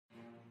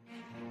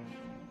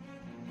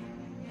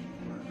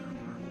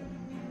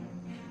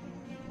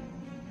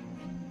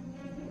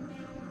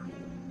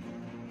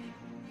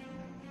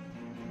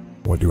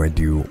What do I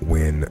do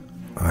when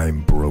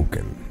I'm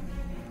broken?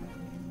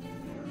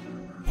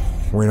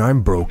 When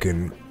I'm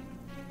broken,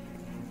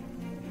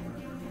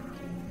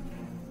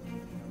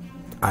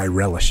 I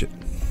relish it.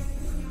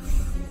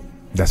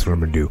 That's what I'm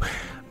gonna do.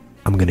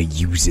 I'm gonna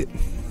use it.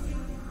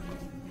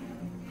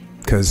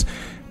 Because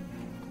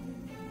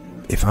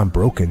if I'm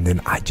broken,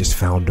 then I just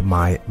found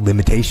my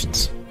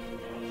limitations.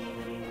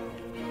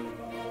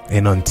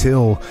 And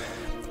until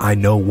I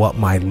know what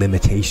my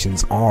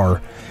limitations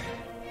are,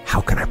 how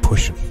can I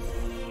push them?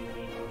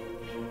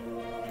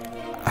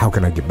 How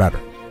can I get better?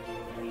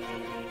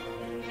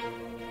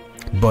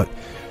 But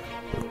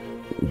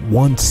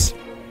once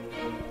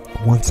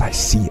I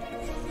see it,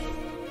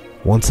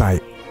 once I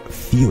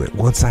feel it,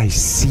 once I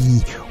see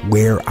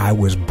where I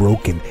was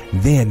broken,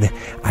 then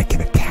I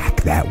can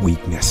attack that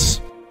weakness.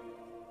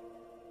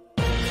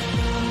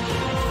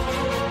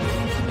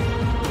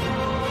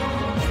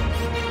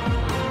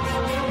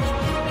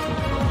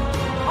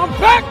 I'm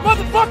back,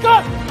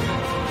 motherfucker!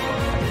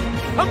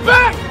 I'm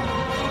back!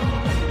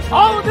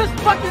 All of this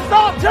fucking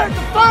solitary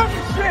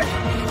confinement shit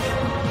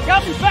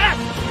got me back!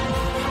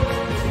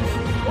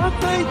 One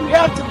thing you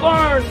have to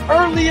learn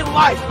early in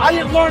life, I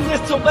didn't learn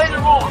this till later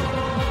on.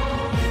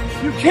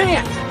 You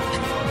can't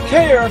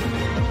care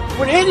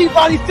what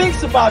anybody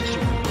thinks about you.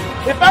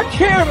 If I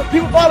cared what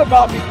people thought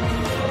about me,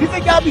 you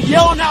think I'd be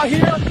yelling out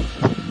here,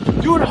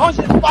 doing a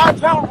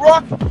 105-pound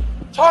ruck,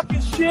 talking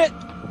shit?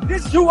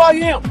 This is who I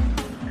am.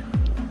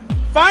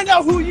 Find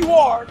out who you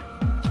are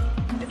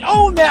and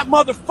own that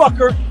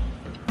motherfucker.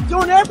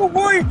 Don't ever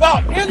worry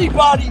about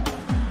anybody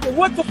and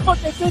what the fuck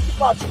they think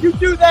about you. You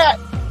do that,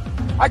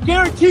 I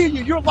guarantee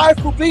you, your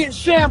life will be in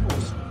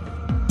shambles.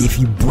 If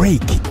you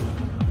break,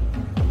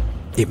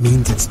 it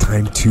means it's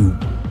time to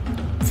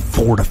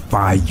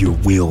fortify your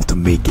will to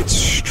make it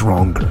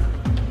stronger.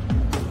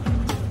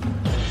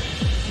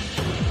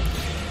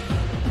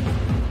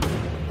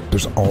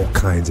 There's all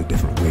kinds of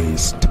different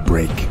ways to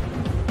break.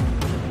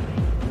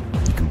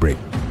 You can break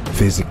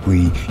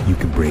physically, you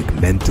can break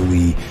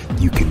mentally,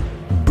 you can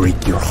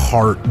break your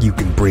heart, you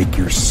can break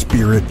your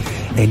spirit,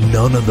 and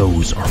none of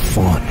those are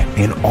fun,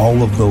 and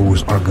all of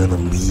those are gonna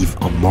leave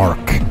a mark.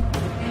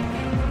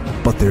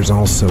 But there's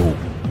also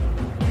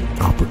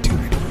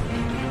opportunity.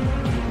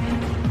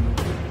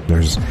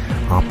 There's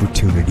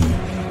opportunity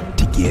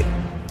to get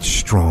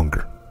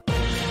stronger.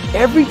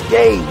 Every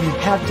day you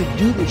have to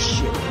do this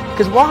shit.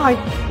 Because why?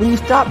 When you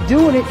stop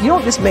doing it, you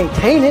don't just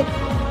maintain it.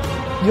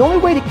 The only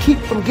way to keep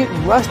from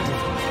getting rusted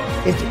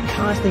is to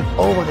constantly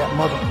over that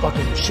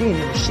motherfucking machine.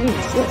 The machine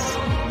is this.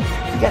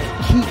 You gotta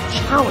keep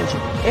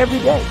challenging it every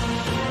day.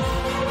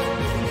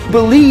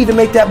 Believe and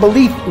make that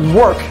belief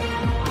work.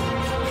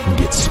 And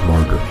get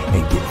smarter,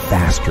 and get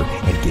faster,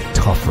 and get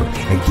tougher,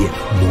 and get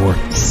more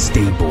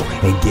stable,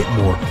 and get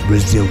more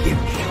resilient,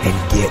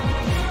 and get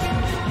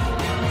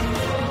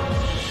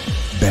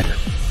better.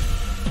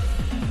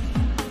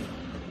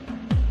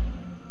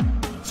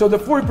 So the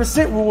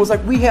 40% rule is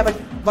like we have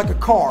like a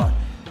car.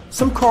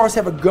 Some cars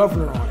have a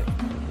governor on it.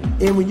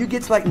 And when you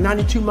get to like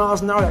 92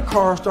 miles an hour, that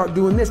car start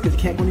doing this because it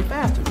can't go any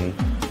faster.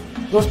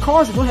 Those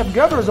cars that don't have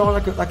governors on,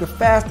 like a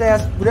fast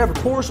ass, whatever,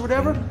 Porsche or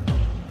whatever,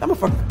 that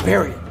motherfucker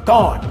bury it,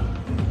 gone.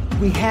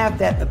 We have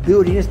that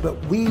ability in us, but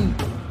we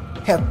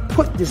have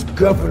put this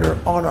governor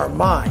on our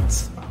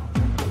minds.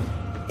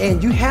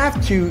 And you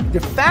have to, the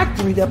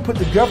factory that put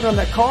the governor on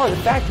that car, the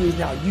factory is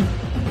now you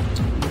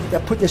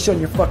that put this shit on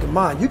your fucking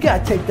mind. You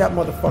gotta take that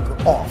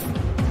motherfucker off.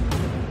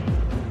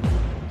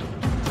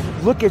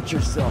 Look at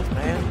yourself,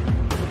 man.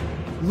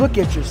 Look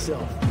at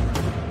yourself.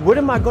 What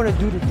am I gonna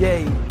do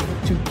today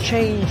to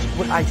change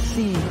what I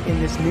see in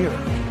this mirror?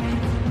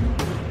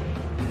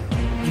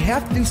 You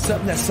have to do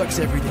something that sucks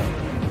every day.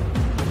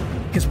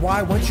 Because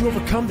why? Once you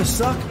overcome the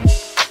suck,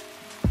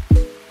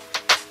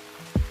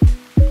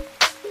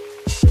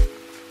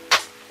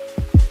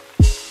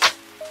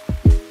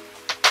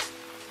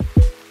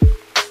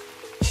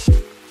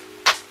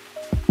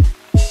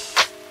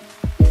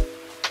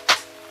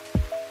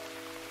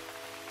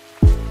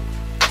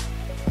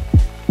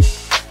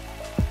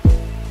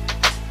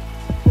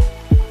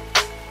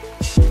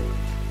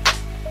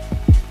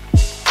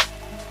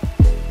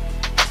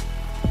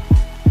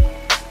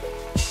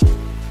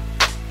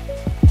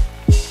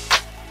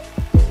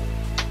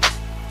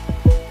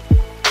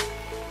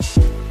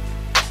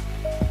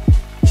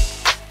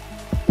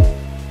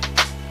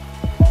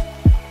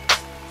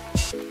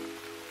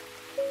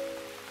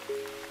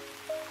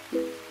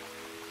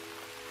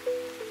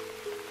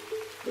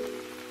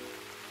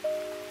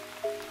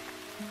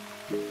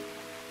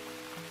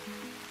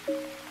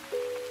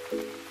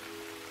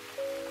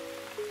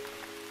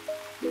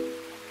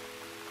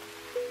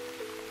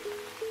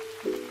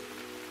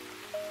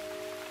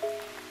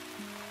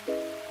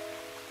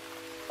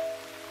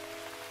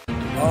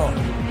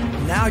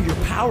 now you're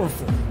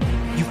powerful.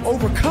 You've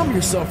overcome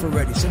yourself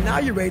already, so now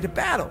you're ready to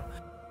battle.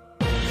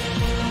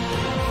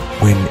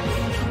 When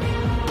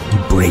you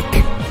break,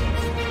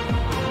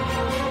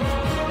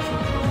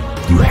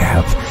 you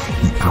have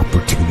the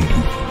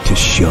opportunity to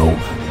show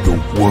the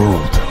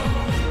world,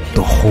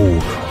 the whole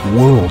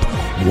world,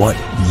 what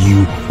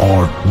you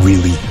are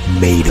really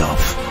made of.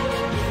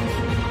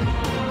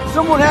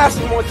 Someone asked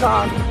me one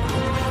time,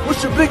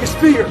 what's your biggest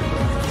fear?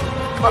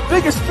 My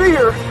biggest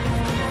fear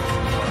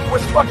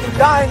was fucking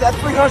dying that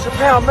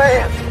 300-pound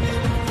man.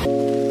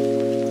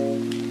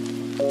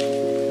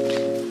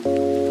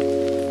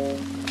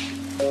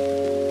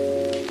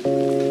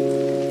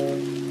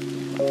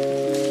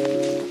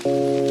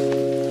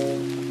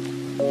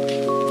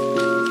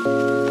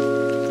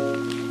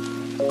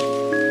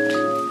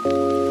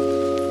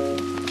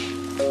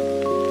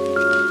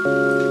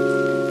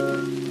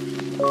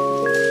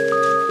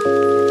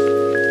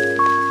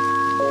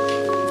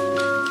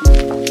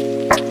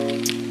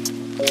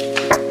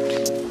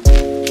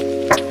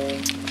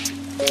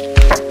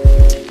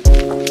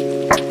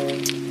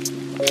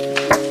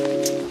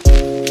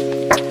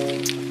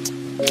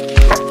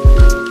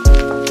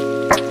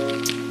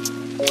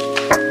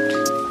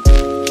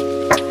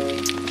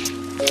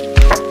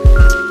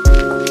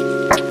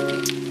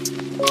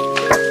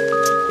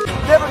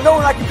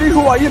 Knowing I can be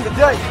who I am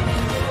today.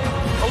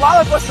 A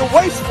lot of us are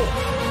wasteful,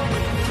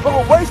 but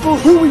we're wasteful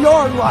of who we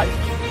are in life.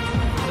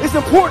 It's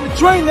important to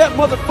drain that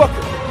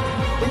motherfucker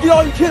and get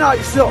all you can out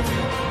of yourself.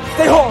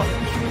 Stay hard.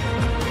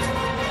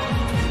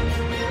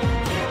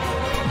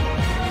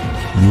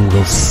 You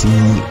will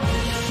see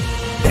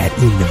that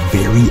in the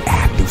very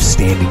act of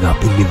standing up,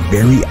 in the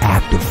very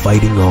act of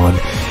fighting on,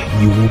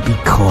 you will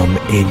become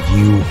and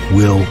you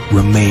will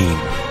remain